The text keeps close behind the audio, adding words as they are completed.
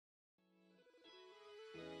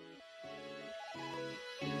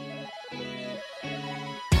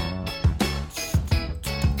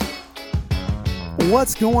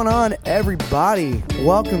What's going on, everybody?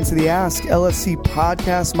 Welcome to the Ask LFC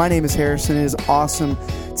podcast. My name is Harrison. It is awesome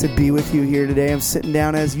to be with you here today. I'm sitting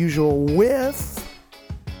down as usual with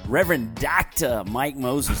Reverend Dr. Mike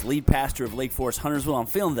Moses, lead pastor of Lake Forest Huntersville. I'm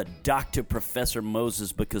feeling the Dr. Professor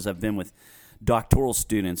Moses because I've been with doctoral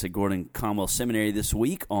students at Gordon Conwell Seminary this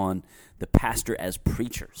week on the pastor as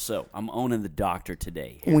preacher. So I'm owning the doctor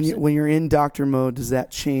today. When you're in doctor mode, does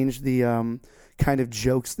that change the kind of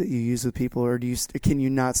jokes that you use with people, or can you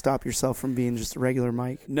not stop yourself from being just a regular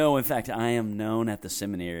Mike? No, in fact, I am known at the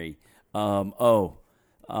seminary. It's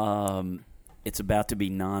about to be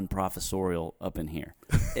non-professorial up in here,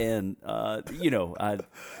 and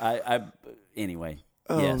anyway.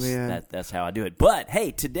 Oh, yes, man. That's how I do it. But hey,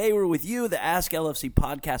 today we're with you, the Ask LFC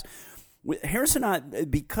podcast. With Harrison and I,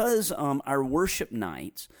 because our worship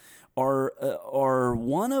nights are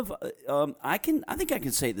one of I think I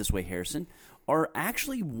can say it this way, Harrison, are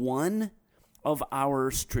actually one of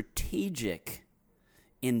our strategic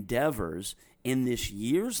endeavors in this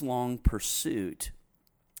years-long pursuit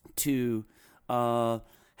to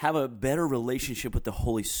have a better relationship with the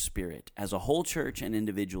Holy Spirit as a whole church and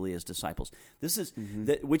individually as disciples. This is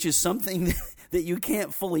which is something that you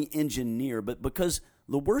can't fully engineer, but because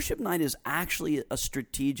the worship night is actually a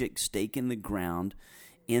strategic stake in the ground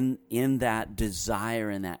in that desire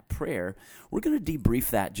and that prayer, we're going to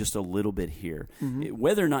debrief that just a little bit here.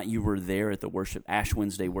 Whether or not you were there at the Ash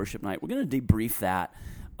Wednesday worship night, we're going to debrief that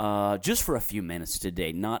just for a few minutes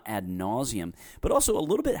today, not ad nauseum, but also a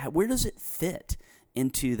little bit, where does it fit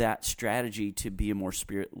into that strategy to be a more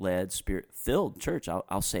Spirit-led, Spirit-filled church?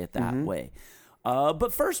 I'll say it that way.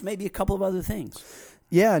 But first, maybe a couple of other things.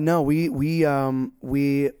 Yeah, no, we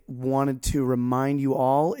wanted to remind you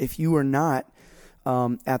all, if you are not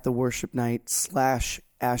at the worship night /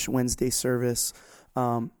 Ash Wednesday service,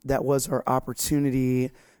 that was our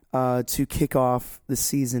opportunity to kick off the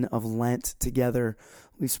season of Lent together.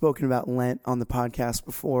 We've spoken about Lent on the podcast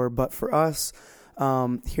before, but for us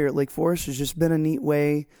here at Lake Forest, it's just been a neat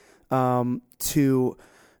way to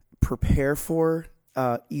prepare for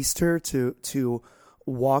Easter, to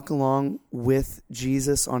walk along with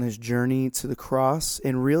Jesus on his journey to the cross,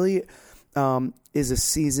 and really is a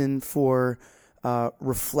season for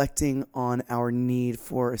reflecting on our need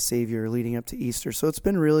for a Savior leading up to Easter. So it's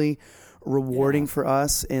been really rewarding for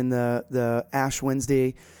us, and the Ash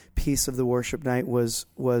Wednesday piece of the worship night was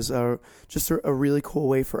just a really cool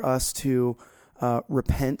way for us to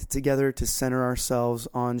repent together, to center ourselves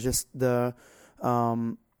on just the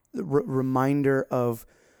reminder of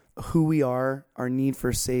who we are, our need for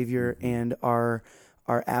a Savior, and our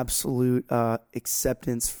absolute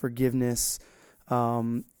acceptance, forgiveness,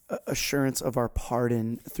 assurance of our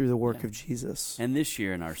pardon through the work of Jesus. And this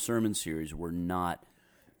year in our sermon series, we're not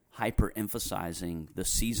hyper-emphasizing the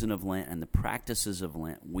season of Lent and the practices of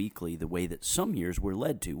Lent weekly the way that some years we're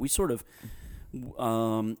led to. We sort of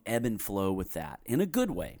ebb and flow with that in a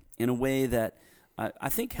good way, in a way that I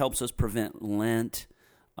think helps us prevent Lent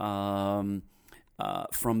from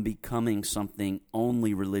becoming something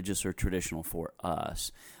only religious or traditional for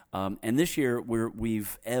us. And this year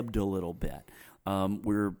we've ebbed a little bit.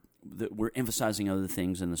 We're emphasizing other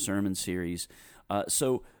things in the sermon series. But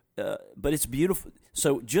it's beautiful.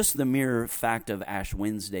 So just the mere fact of Ash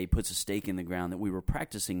Wednesday puts a stake in the ground that we were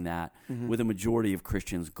practicing that with a majority of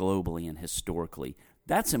Christians globally and historically.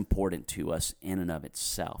 That's important to us in and of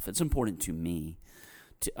itself. It's important to me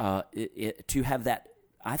to have that.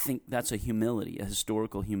 I think that's a humility, a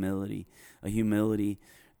historical humility,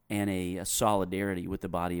 and a solidarity with the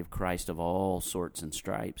body of Christ of all sorts and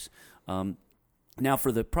stripes. Now,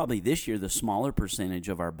 for probably this year, the smaller percentage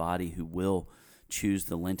of our body who will choose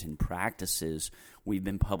the Lenten practices, we've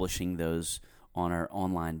been publishing those on our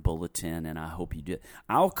online bulletin, and I hope you do.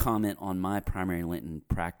 I'll comment on my primary Lenten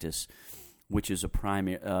practice, which is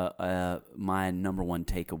my number one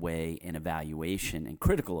takeaway and evaluation, and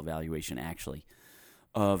critical evaluation, actually,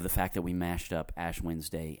 of the fact that we mashed up Ash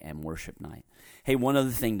Wednesday and worship night. Hey, one other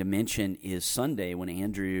thing to mention is Sunday, when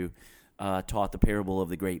Andrew taught the parable of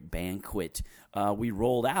the great banquet, we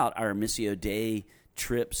rolled out our Missio Dei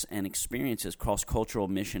trips and experiences, cross-cultural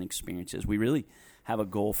mission experiences. We really have a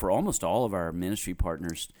goal for almost all of our ministry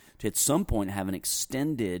partners to at some point have an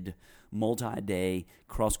extended multi-day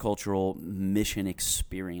cross-cultural mission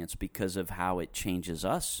experience because of how it changes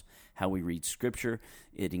us, how we read Scripture.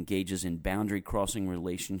 It engages in boundary-crossing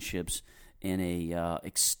relationships in a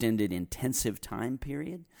extended, intensive time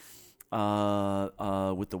period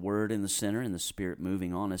with the Word in the center and the Spirit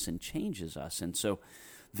moving on us and changes us. And so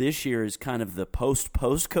this year is kind of the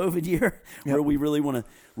post-COVID year where we really want to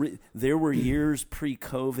there were years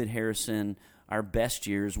pre-COVID, Harrison. our best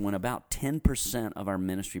years when about 10% of our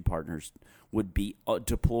ministry partners would be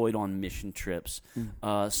deployed on mission trips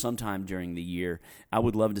sometime during the year. I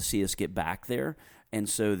would love to see us get back there. And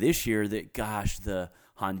so this year, the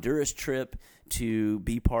Honduras trip to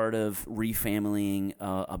be part of refamilying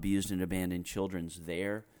abused and abandoned children's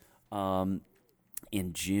there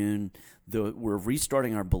in June. We're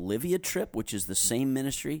restarting our Bolivia trip, which is the same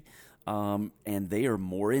ministry, and they are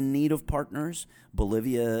more in need of partners.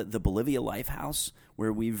 The Bolivia Lifehouse,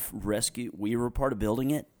 where we were part of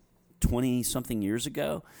building it 20-something years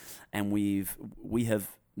ago, and we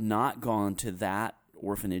have not gone to that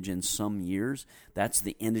orphanage in some years. That's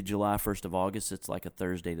the end of July, 1st of August. It's like a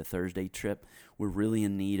Thursday to Thursday trip. We're really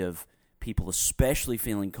in need of people, especially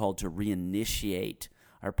feeling called to reinitiate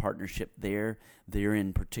our partnership there. They're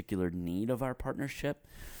in particular need of our partnership.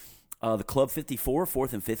 The Club 54,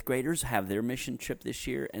 4th and 5th graders, have their mission trip this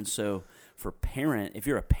year. And so if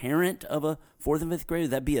you're a parent of a 4th and 5th grader,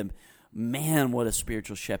 that'd be what a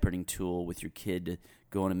spiritual shepherding tool with your kid to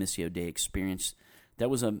go on a Missio Dei experience. That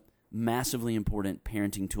was a massively important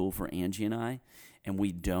parenting tool for Angie and I, and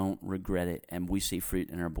we don't regret it, and we see fruit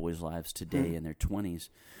in our boys' lives today in their 20s.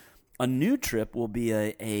 A new trip will be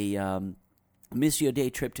a Missio Dei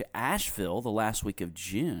trip to Asheville the last week of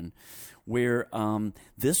June, where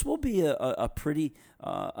this will be a pretty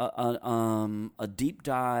a deep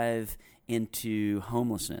dive into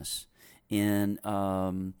homelessness and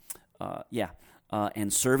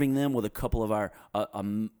serving them with a couple of our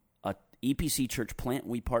EPC church plant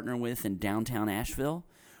we partner with in downtown Asheville.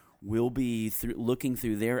 We'll be looking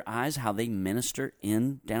through their eyes how they minister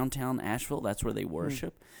in downtown Asheville. That's where they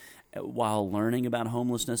worship, while learning about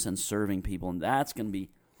homelessness and serving people. And that's going to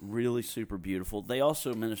be really super beautiful. They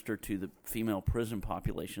also minister to the female prison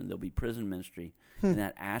population. There'll be prison ministry in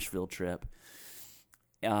that Asheville trip.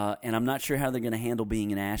 And I'm not sure how they're going to handle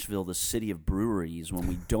being in Asheville, the city of breweries, when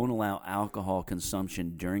we don't allow alcohol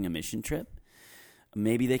consumption during a mission trip.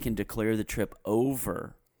 Maybe they can declare the trip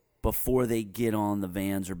over before they get on the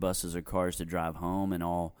vans or buses or cars to drive home, and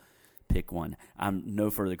all pick one. No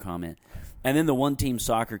further comment. And then the one-team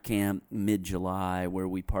soccer camp mid-July, where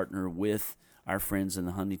we partner with our friends in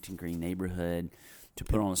the Huntington Green neighborhood to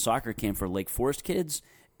put on a soccer camp for Lake Forest kids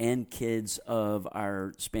and kids of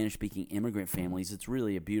our Spanish-speaking immigrant families. It's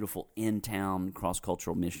really a beautiful in-town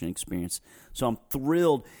cross-cultural mission experience. So I'm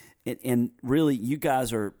thrilled. And really, you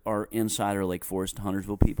guys are insider Lake Forest,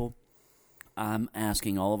 Huntersville people. I'm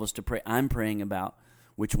asking all of us to pray. I'm praying about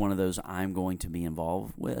which one of those I'm going to be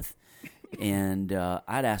involved with. And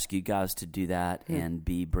I'd ask you guys to do that and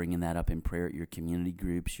be bringing that up in prayer at your community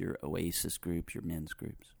groups, your Oasis groups, your men's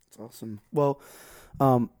groups. That's awesome. Well,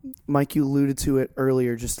 Mike, you alluded to it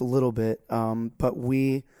earlier just a little bit, but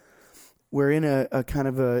we're in a kind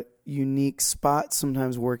of a unique spot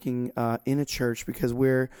sometimes working in a church, because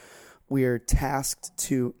we are tasked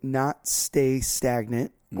to not stay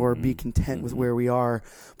stagnant or be content with where we are,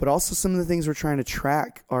 but also some of the things we're trying to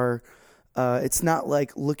track are it's not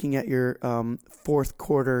like looking at your fourth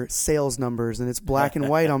quarter sales numbers and it's black and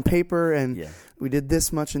white on paper and we did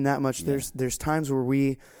this much and that much. There's times where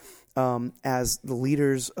we as the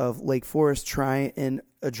leaders of Lake Forest try and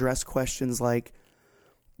address questions like,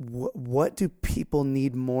 what do people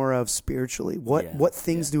need more of spiritually? What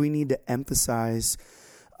things do we need to emphasize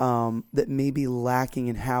that may be lacking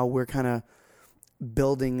in how we're kind of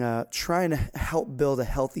trying to help build a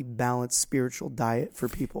healthy, balanced spiritual diet for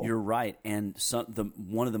people? You're right. And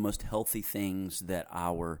one of the most healthy things that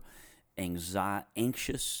our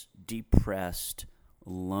anxious, depressed,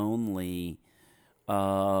 lonely,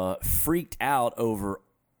 freaked out over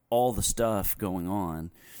all the stuff going on,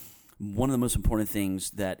 one of the most important things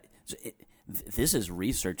that this is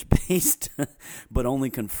research-based, but only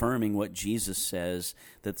confirming what Jesus says,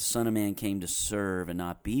 that the Son of Man came to serve and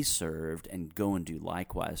not be served, and go and do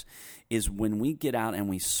likewise, is when we get out and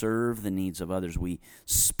we serve the needs of others, we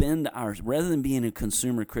spend rather than being a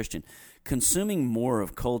consumer Christian, consuming more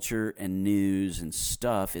of culture and news and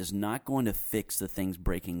stuff is not going to fix the things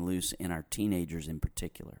breaking loose in our teenagers in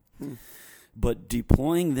particular. But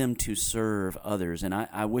deploying them to serve others, and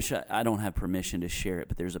I wish I don't have permission to share it,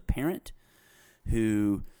 but there's a parent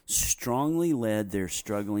who strongly led their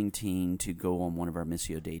struggling teen to go on one of our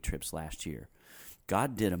Missio Dei trips last year.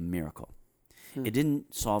 God did a miracle. It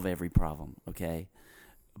didn't solve every problem, okay?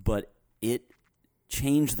 But it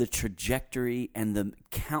changed the trajectory and the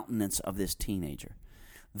countenance of this teenager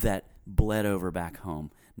that bled over back home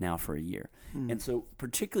now for a year. And so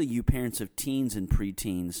particularly you parents of teens and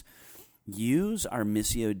preteens, use our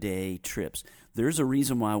Missio Dei trips. There's a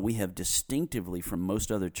reason why we have distinctively, from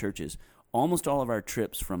most other churches, almost all of our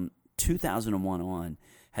trips from 2001 on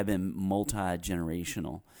have been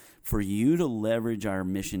multi-generational. For you to leverage our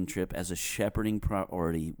mission trip as a shepherding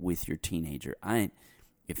priority with your teenager.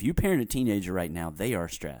 If you parent a teenager right now, they are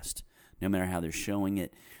stressed, no matter how they're showing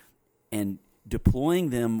it. And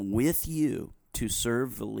deploying them with you to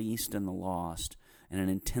serve the least and the lost in an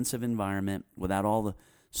intensive environment without all the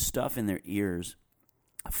stuff in their ears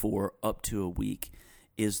for up to a week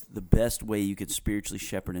is the best way you could spiritually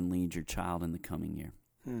shepherd and lead your child in the coming year.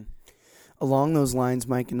 Along those lines,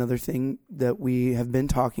 Mike, another thing that we have been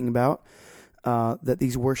talking about that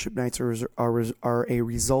these worship nights are a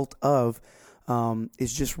result of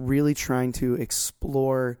is just really trying to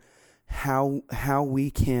explore how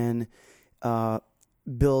we can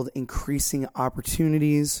build increasing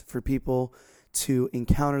opportunities for people to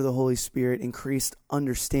encounter the Holy Spirit, increased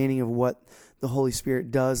understanding of what the Holy Spirit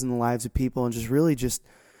does in the lives of people, and just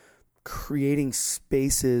creating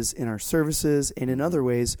spaces in our services and in other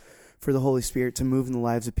ways for the Holy Spirit to move in the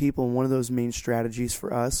lives of people. And one of those main strategies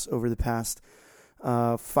for us over the past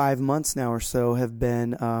 5 months now or so have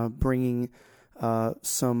been bringing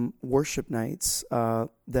some worship nights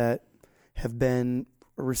that have been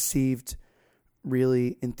received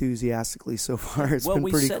really enthusiastically so far. It's been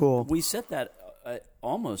pretty cool. We set that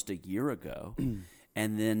almost a year ago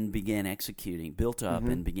and then built up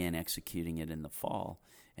and began executing it in the fall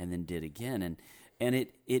and then did again. And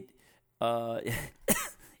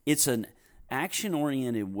it's an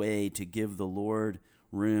action-oriented way to give the Lord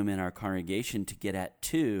room in our congregation to get at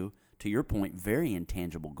two, to your point, very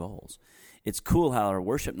intangible goals. It's cool how our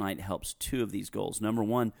worship night helps two of these goals. Number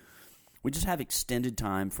one, we just have extended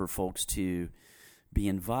time for folks to be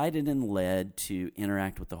invited and led to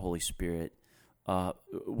interact with the Holy Spirit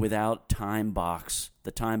without the time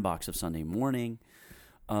box of Sunday morning,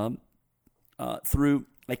 through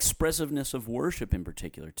expressiveness of worship in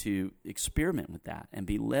particular, to experiment with that and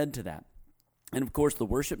be led to that. And of course, the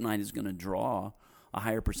worship night is going to draw a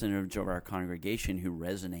higher percentage of our congregation who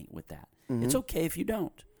resonate with that. Mm-hmm. It's okay if you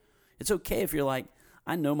don't. It's okay if you're like,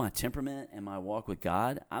 I know my temperament and my walk with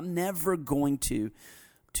God. I'm never going to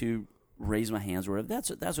raise my hands or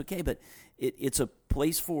whatever. That's okay, but it's a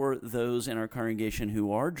place for those in our congregation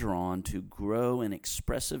who are drawn to grow in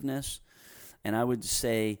expressiveness, and I would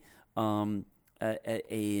say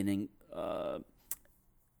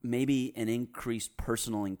maybe an increased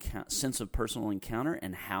sense of personal encounter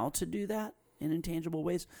and how to do that in intangible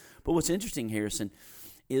ways. But what's interesting, Harrison,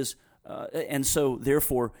 is and so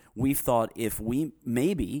therefore we've thought we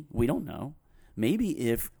don't know, maybe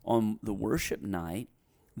if on the worship night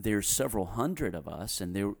there's several hundred of us,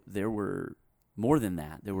 and there were more than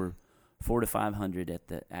that. There were 400 to 500 at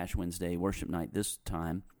the Ash Wednesday worship night this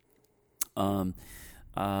time.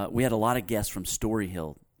 We had a lot of guests from Story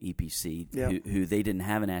Hill EPC who they didn't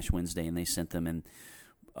have an Ash Wednesday, and they sent them, and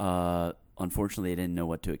unfortunately they didn't know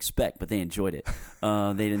what to expect, but they enjoyed it.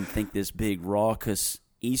 They didn't think this big raucous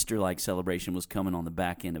Easter-like celebration was coming on the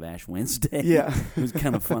back end of Ash Wednesday. Yeah. It was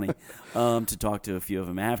kind of funny to talk to a few of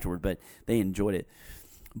them afterward, but they enjoyed it.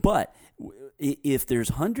 But if there's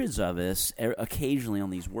hundreds of us occasionally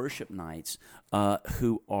on these worship nights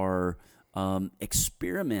who are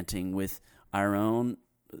experimenting with our own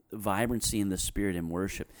vibrancy in the Spirit and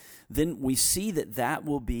worship, then we see that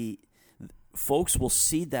will be, folks will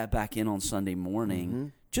seed that back in on Sunday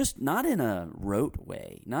morning, just not in a rote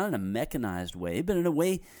way, not in a mechanized way, but in a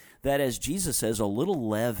way that, as Jesus says, a little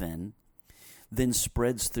leaven then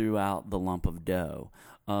spreads throughout the lump of dough.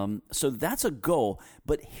 So that's a goal.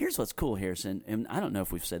 But here's what's cool, Harrison, and I don't know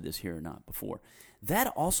if we've said this here or not before. That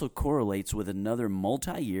also correlates with another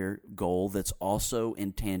multi-year goal that's also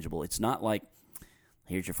intangible. It's not like,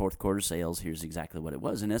 here's your fourth quarter sales, here's exactly what it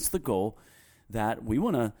was. And that's the goal that we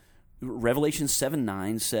want to. Revelation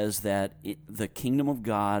 7:9 says that the kingdom of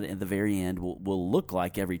God at the very end will look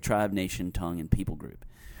like every tribe, nation, tongue, and people group.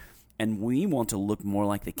 And we want to look more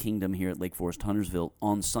like the kingdom here at Lake Forest Huntersville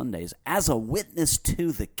on Sundays as a witness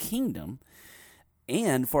to the kingdom,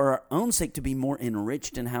 and for our own sake to be more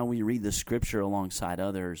enriched in how we read the Scripture alongside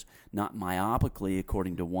others, not myopically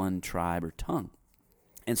according to one tribe or tongue.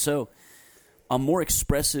 And so a more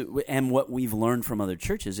expressive, and what we've learned from other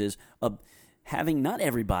churches is having not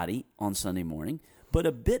everybody on Sunday morning, but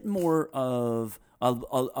a bit more of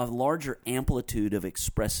a larger amplitude of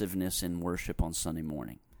expressiveness in worship on Sunday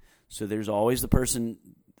morning. So there's always the person,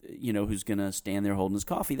 who's going to stand there holding his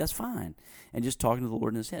coffee. That's fine, and just talking to the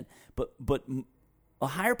Lord in his head. But a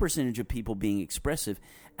higher percentage of people being expressive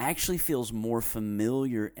actually feels more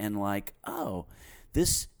familiar and like, oh,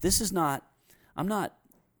 this is not. I'm not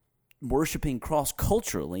worshiping cross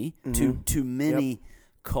culturally to many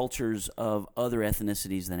cultures of other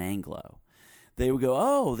ethnicities than Anglo. they would go,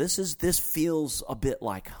 "Oh, this feels a bit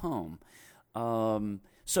like home."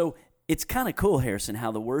 So it's kind of cool, Harrison,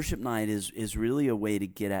 how the worship night is really a way to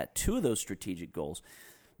get at two of those strategic goals,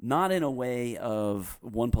 not in a way of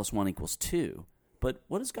 1 + 1 = 2, but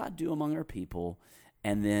what does God do among our people,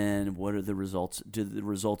 and then what are the results? Do the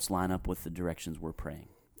results line up with the directions we're praying?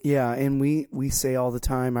 Yeah, and we say all the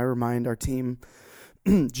time, I remind our team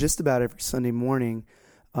just about every Sunday morning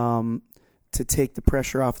to take the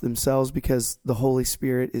pressure off themselves, because the Holy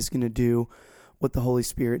Spirit is going to do what the Holy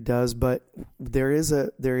Spirit does. But there is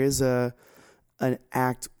an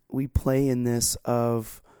act we play in this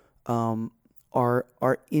of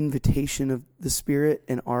our invitation of the Spirit,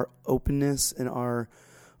 and our openness and our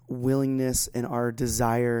willingness and our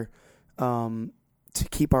desire to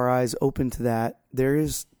keep our eyes open to that. There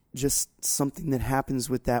is just something that happens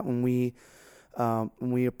with that when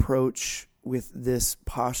we approach with this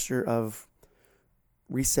posture of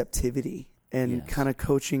receptivity and kind of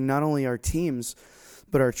coaching not only our teams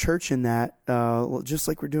but our church in that, just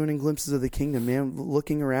like we're doing in Glimpses of the Kingdom, man,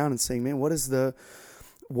 looking around and saying, man, what is the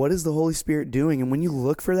Holy Spirit doing? And when you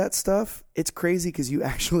look for that stuff, it's crazy, because you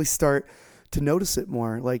actually start to notice it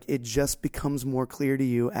more. Like, it just becomes more clear to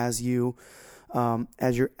you as you're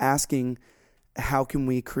asking, how can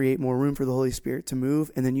we create more room for the Holy Spirit to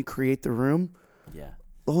move? And then you create the room. Yeah.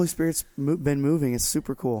 The Holy Spirit's been moving. It's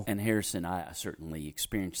super cool. And Harrison, I certainly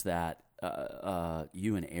experienced that.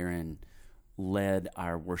 You and Aaron led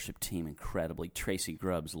our worship team incredibly. Tracy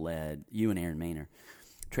Grubbs led, you and Aaron Maynor.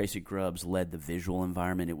 Tracy Grubbs led the visual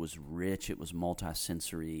environment. It was rich. It was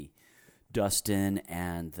multi-sensory. Dustin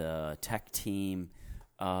and the tech team.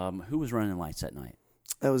 Who was running lights that night?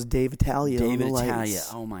 That was Dave Italia. David Italia.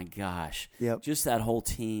 Oh my gosh. Yep. Just that whole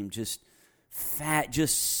team just set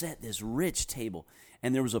this rich table.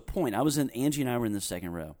 And there was a point. Angie and I were in the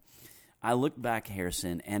second row. I looked back,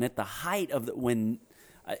 Harrison, and at the height of when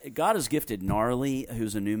God has gifted Gnarly,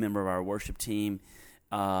 who's a new member of our worship team,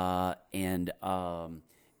 and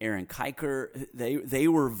Aaron Kiker, they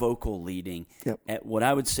were vocal leading at what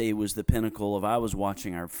I would say was the pinnacle of, I was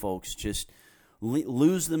watching our folks just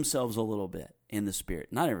lose themselves a little bit in the Spirit.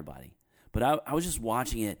 Not everybody, but I was just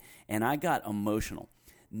watching it, and I got emotional.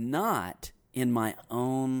 Not in my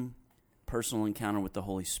own personal encounter with the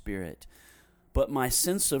Holy Spirit, but my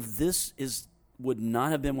sense of this would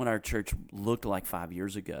not have been what our church looked like 5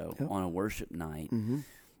 years ago on a worship night. Mm-hmm.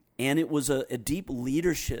 And it was a deep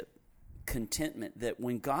leadership contentment that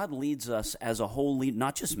when God leads us as a whole lead,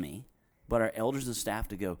 not just me, but our elders and staff,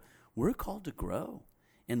 to go, we're called to grow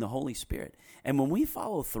in the Holy Spirit. And when we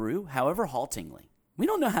follow through, however haltingly, we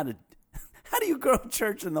don't know how do you grow a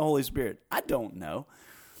church in the Holy Spirit? I don't know.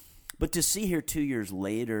 But to see here 2 years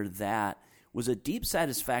later, that was a deep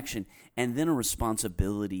satisfaction, and then a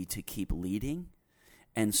responsibility to keep leading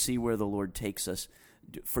and see where the Lord takes us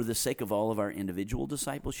for the sake of all of our individual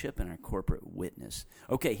discipleship and our corporate witness.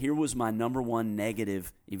 Okay, here was my number one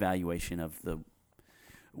negative evaluation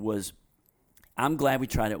I'm glad we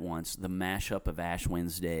tried it once, the mashup of Ash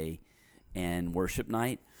Wednesday and worship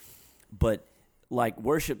night, but like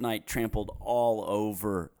worship night trampled all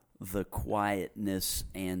over the quietness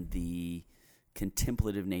and the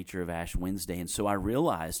contemplative nature of Ash Wednesday. And so I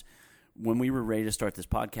realized when we were ready to start this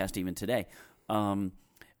podcast, even today, I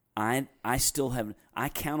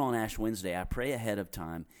count on Ash Wednesday. I pray ahead of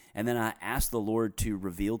time, and then I ask the Lord to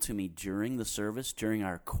reveal to me during the service, during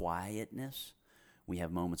our quietness, we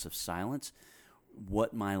have moments of silence,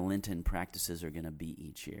 what my Lenten practices are going to be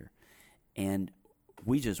each year. And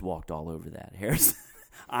we just walked all over that, Harrison.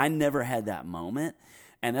 I never had that moment.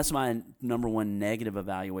 And that's my number one negative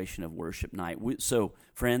evaluation of worship night. So,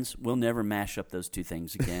 friends, we'll never mash up those two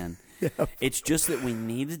things again. It's just that we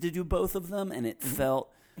needed to do both of them, and it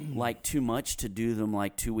felt like too much to do them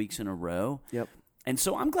like 2 weeks in a row. Yep. And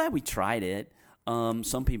so I'm glad we tried it.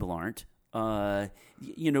 Some people aren't. To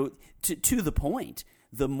the point,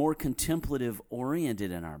 the more contemplative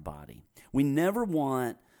oriented in our body. We never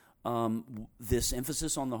want this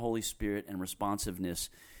emphasis on the Holy Spirit and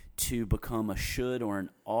responsiveness to become a should or an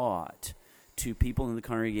ought to people in the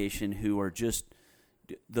congregation who are just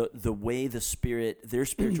the way the Spirit, their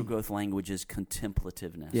spiritual growth language is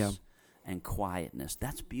contemplativeness and quietness.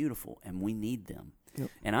 That's beautiful, and we need them. Yep.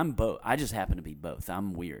 And I'm both. I just happen to be both.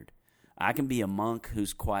 I'm weird. I can be a monk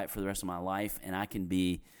who's quiet for the rest of my life, and I can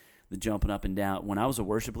be the jumping up and down. When I was a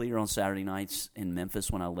worship leader on Saturday nights in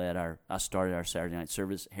Memphis, when I started our Saturday night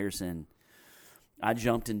service, Harrison, I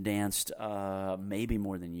jumped and danced maybe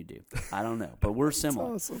more than you do. I don't know, but we're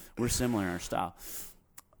similar. Awesome. We're similar in our style.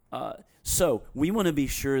 So we want to be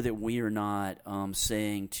sure that we are not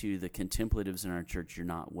saying to the contemplatives in our church, you're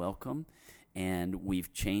not welcome. and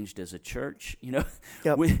we've changed as a church. You know,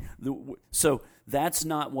 Yep. So that's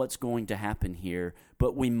not what's going to happen here.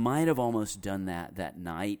 But we might have almost done that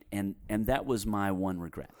night, and that was my one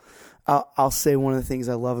regret. I'll say one of the things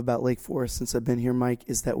I love about Lake Forest since I've been here, Mike,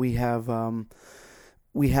 is that we have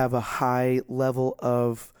a high level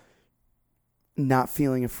of not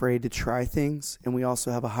feeling afraid to try things, and we also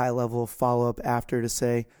have a high level of follow-up after to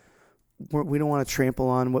say we don't want to trample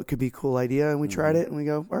on what could be a cool idea, and we tried it, and we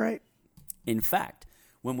go, all right. In fact,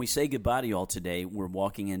 when we say goodbye to y'all today, we're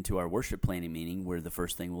walking into our worship planning meeting where the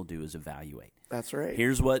first thing we'll do is evaluate. That's right.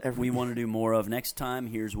 Here's what we want to do more of next time.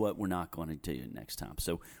 Here's what we're not going to do next time.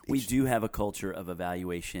 So we do have a culture of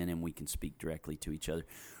evaluation, and we can speak directly to each other.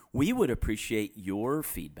 We would appreciate your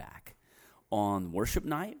feedback on worship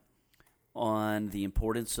night, on the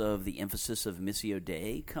importance of the emphasis of Missio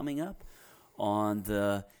Dei coming up, on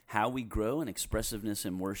the how we grow in expressiveness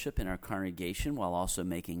and worship in our congregation while also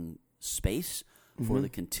making space for the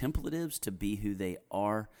contemplatives to be who they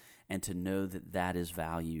are and to know that that is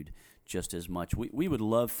valued just as much. We would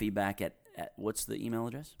love feedback at what's the email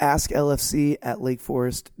address?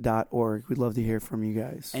 AskLFC@lakeforest.org. We'd love to hear from you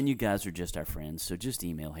guys. And you guys are just our friends, so just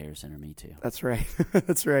email Harrison or me too. That's right.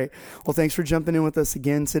 That's right. Well, thanks for jumping in with us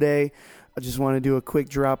again today. I just want to do a quick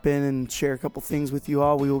drop in and share a couple things with you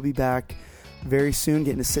all. We will be back very soon,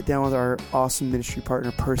 getting to sit down with our awesome ministry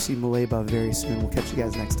partner, Percy Maleba, very soon. We'll catch you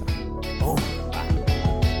guys next time. Oh,